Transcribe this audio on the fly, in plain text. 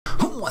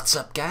What's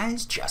up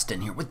guys, Justin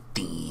here with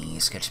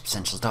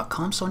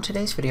TheSketchUpEssentials.com. So in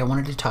today's video I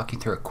wanted to talk you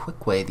through a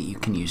quick way that you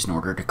can use in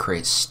order to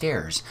create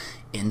stairs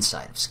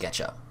inside of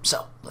SketchUp.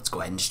 So let's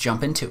go ahead and just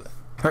jump into it.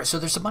 Alright, so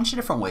there's a bunch of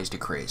different ways to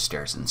create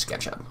stairs in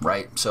SketchUp,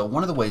 right? So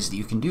one of the ways that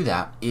you can do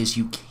that is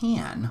you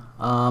can,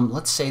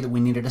 let's say that we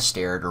needed a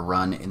stair to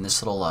run in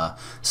this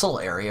little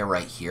area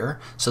right here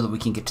so that we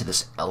can get to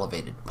this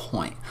elevated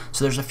point.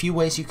 So there's a few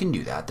ways you can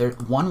do that.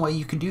 One way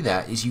you could do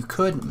that is you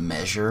could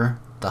measure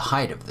the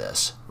height of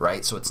this,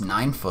 right? So it's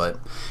 9 foot,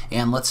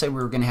 and let's say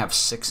we were going to have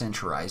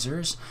 6-inch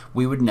risers.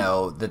 We would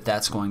know that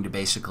that's going to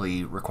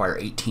basically require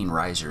 18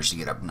 risers to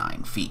get up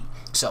 9 feet.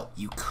 So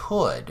you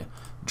could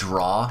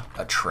draw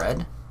a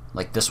tread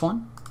like this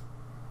one,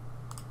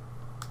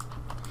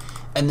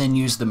 and then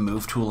use the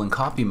move tool in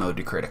copy mode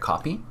to create a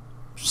copy.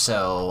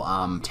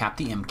 So tap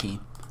the M key,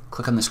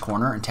 click on this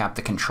corner, and tap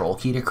the control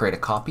key to create a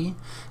copy,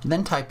 and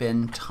then type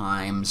in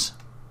times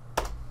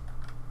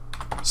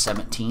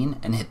 17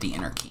 and hit the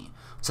enter key.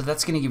 So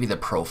that's going to give you the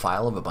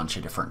profile of a bunch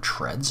of different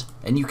treads,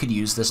 and you could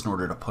use this in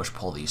order to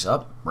push-pull these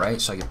up, right?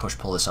 So I could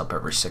push-pull this up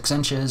every 6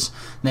 inches.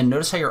 And then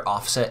notice how your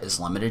offset is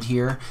limited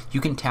here. You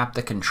can tap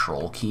the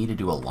control key to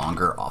do a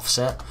longer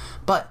offset,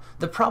 but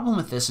the problem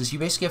with this is you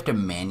basically have to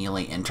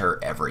manually enter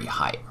every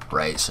height,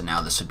 right? So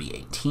now this would be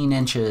 18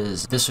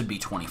 inches, this would be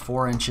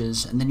 24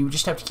 inches, and then you would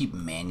just have to keep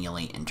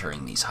manually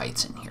entering these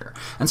heights in here.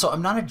 And so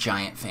I'm not a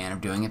giant fan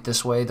of doing it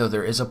this way, though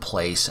there is a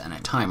place and a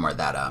time where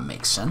that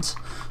makes sense.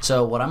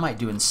 So what I might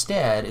do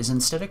instead is,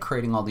 instead of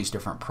creating all these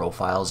different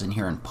profiles in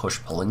here and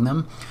push-pulling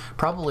them,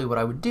 probably what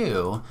I would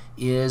do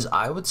is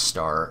I would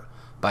start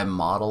by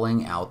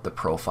modeling out the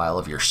profile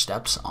of your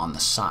steps on the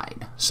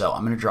side. So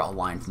I'm going to draw a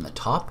line from the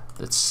top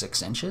that's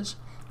 6 inches.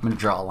 I'm going to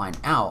draw a line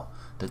out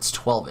that's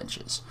 12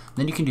 inches.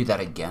 Then you can do that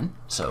again.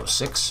 So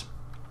 6,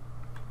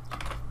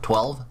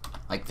 12,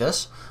 like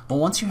this. Well,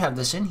 once you have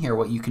this in here,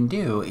 what you can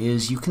do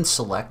is you can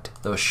select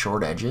those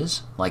short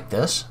edges like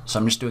this. So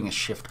I'm just doing a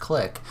shift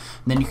click,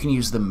 and then you can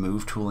use the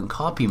move tool in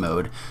copy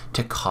mode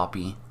to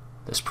copy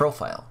this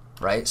profile,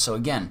 right? So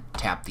again,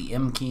 tap the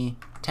M key,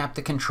 tap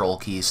the control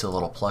key so the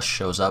little plus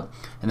shows up,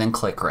 and then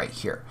click right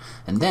here.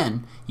 And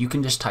then you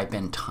can just type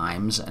in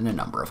times and a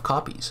number of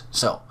copies.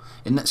 So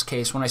in this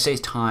case, when I say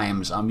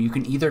times, you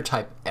can either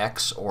type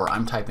X or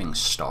I'm typing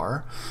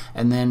star.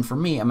 And then for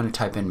me, I'm going to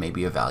type in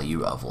maybe a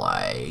value of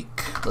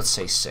like, let's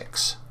say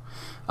 6.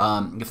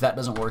 If that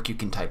doesn't work, you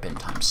can type in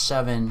times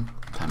 7,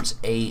 times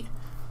 8,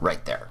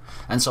 right there.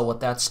 And so what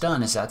that's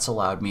done is that's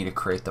allowed me to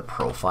create the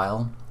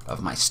profile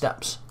of my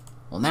steps.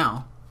 Well,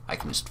 now I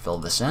can just fill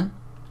this in.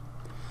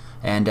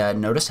 And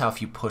notice how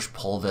if you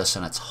push-pull this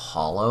and it's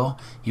hollow,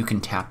 you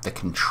can tap the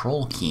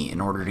control key in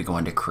order to go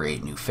into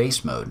create new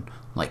face mode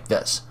like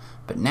this.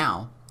 But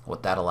now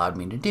what that allowed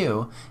me to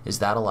do is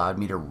that allowed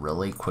me to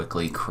really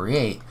quickly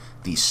create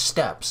these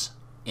steps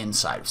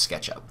inside of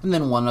SketchUp. And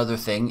then one other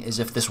thing is,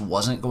 if this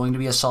wasn't going to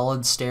be a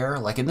solid stair,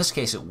 like in this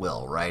case it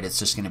will, right? It's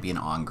just going to be an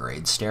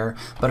on-grade stair.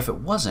 But if it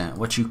wasn't,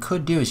 what you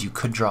could do is you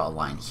could draw a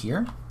line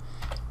here,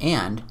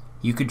 and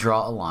you could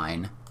draw a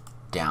line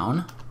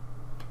down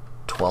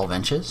 12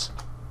 inches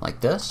like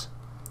this,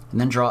 and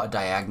then draw a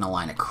diagonal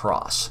line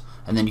across.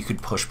 And then you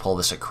could push-pull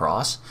this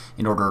across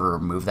in order to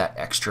remove that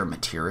extra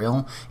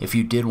material if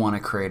you did want to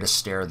create a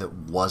stair that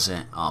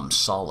wasn't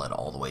solid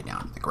all the way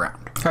down to the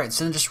ground. All right,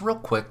 so then just real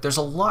quick, there's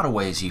a lot of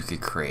ways you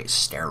could create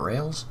stair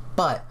rails,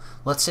 but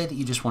let's say that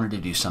you just wanted to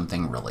do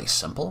something really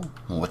simple.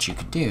 Well, what you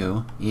could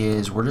do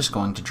is we're just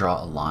going to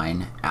draw a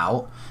line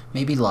out,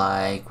 maybe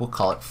like, we'll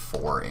call it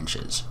 4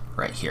 inches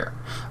right here.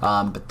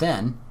 But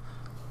then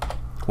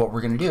what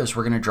we're going to do is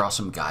we're going to draw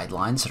some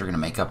guidelines that are going to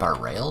make up our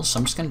rails. So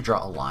I'm just going to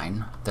draw a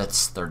line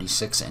that's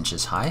 36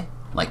 inches high,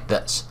 like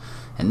this.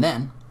 And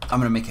then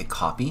I'm going to make a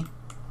copy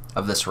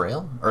of this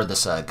rail, or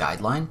this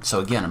guideline.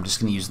 So again, I'm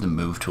just going to use the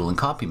move tool in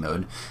copy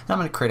mode, and I'm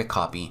going to create a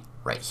copy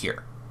right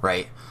here,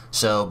 right?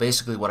 So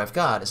basically what I've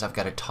got is I've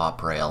got a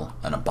top rail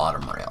and a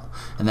bottom rail.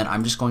 And then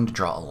I'm just going to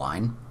draw a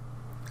line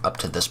up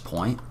to this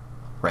point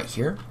right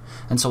here.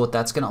 And so what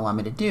that's going to allow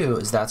me to do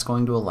is that's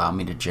going to allow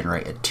me to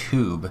generate a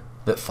tube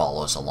that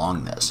follows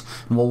along this.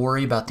 And we'll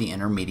worry about the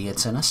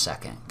intermediates in a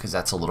second because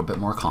that's a little bit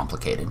more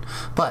complicated.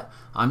 But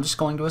I'm just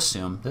going to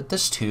assume that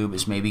this tube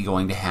is maybe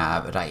going to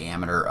have a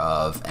diameter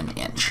of 1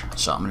 inch.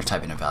 So I'm going to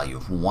type in a value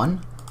of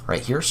 1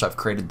 right here. So I've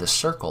created this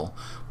circle.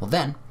 Well,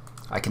 then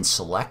I can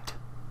select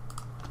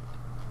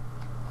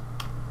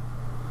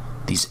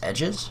these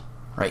edges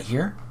right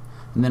here.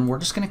 And then we're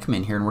just going to come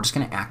in here and we're just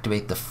going to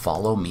activate the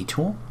follow me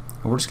tool.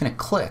 And we're just going to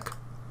click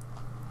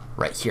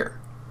right here.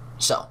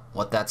 So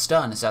what that's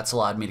done is that's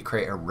allowed me to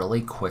create a really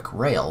quick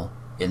rail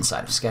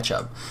inside of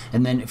SketchUp.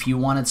 And then if you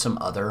wanted some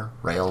other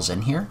rails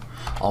in here,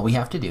 all we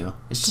have to do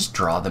is just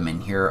draw them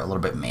in here a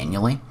little bit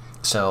manually.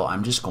 So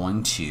I'm just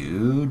going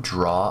to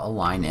draw a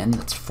line in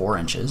that's 4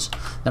 inches.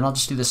 Then I'll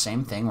just do the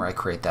same thing where I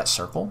create that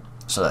circle.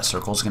 So that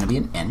circle is going to be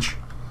 1 inch.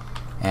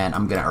 And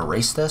I'm going to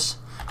erase this,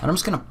 and I'm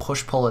just going to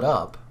push-pull it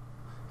up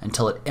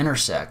until it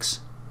intersects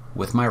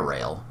with my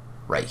rail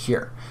right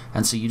here.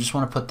 And so you just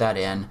want to put that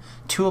in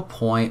to a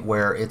point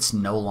where it's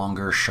no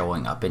longer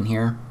showing up in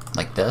here.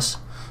 like this.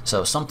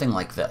 So something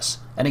like this.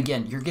 And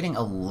again, you're getting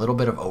a little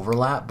bit of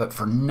overlap, but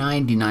for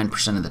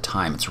 99% of the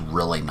time, it's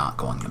really not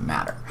going to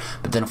matter.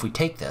 But then if we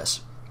take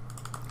this,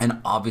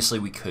 and obviously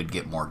we could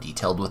get more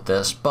detailed with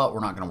this, but we're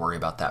not going to worry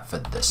about that for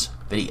this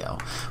video.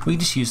 We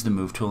just use the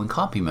move tool in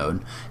copy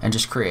mode and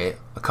just create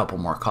a couple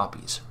more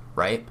copies,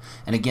 right?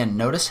 And again,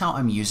 notice how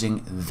I'm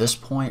using this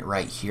point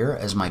right here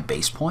as my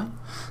base point.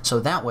 So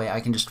that way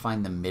I can just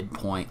find the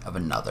midpoint of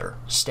another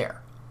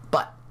stair.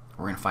 But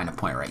we're going to find a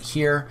point right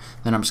here.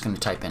 Then I'm just going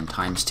to type in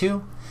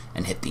 ×2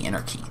 and hit the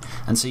enter key.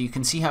 And so you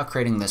can see how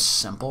creating this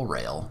simple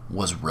rail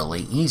was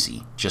really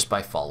easy just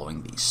by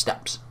following these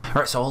steps. All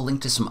right, so I'll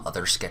link to some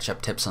other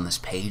SketchUp tips on this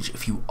page.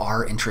 If you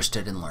are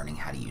interested in learning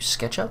how to use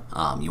SketchUp,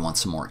 you want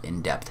some more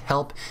in-depth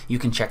help, you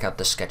can check out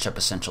the SketchUp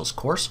Essentials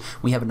course.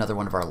 We have another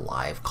one of our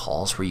live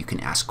calls where you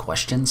can ask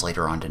questions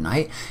later on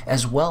tonight,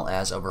 as well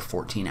as over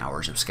 14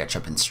 hours of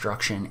SketchUp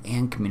instruction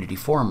and community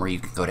forum where you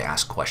can go to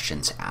ask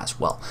questions as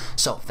well.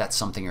 So if that's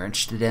something you're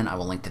interested in, I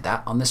will link to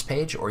that on this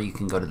page, or you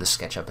can go to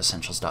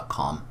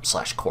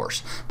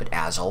thesketchupessentials.com/course. But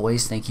as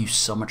always, thank you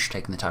so much for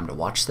taking the time to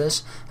watch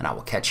this, and I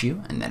will catch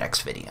you in the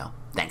next video.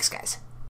 Thanks, guys.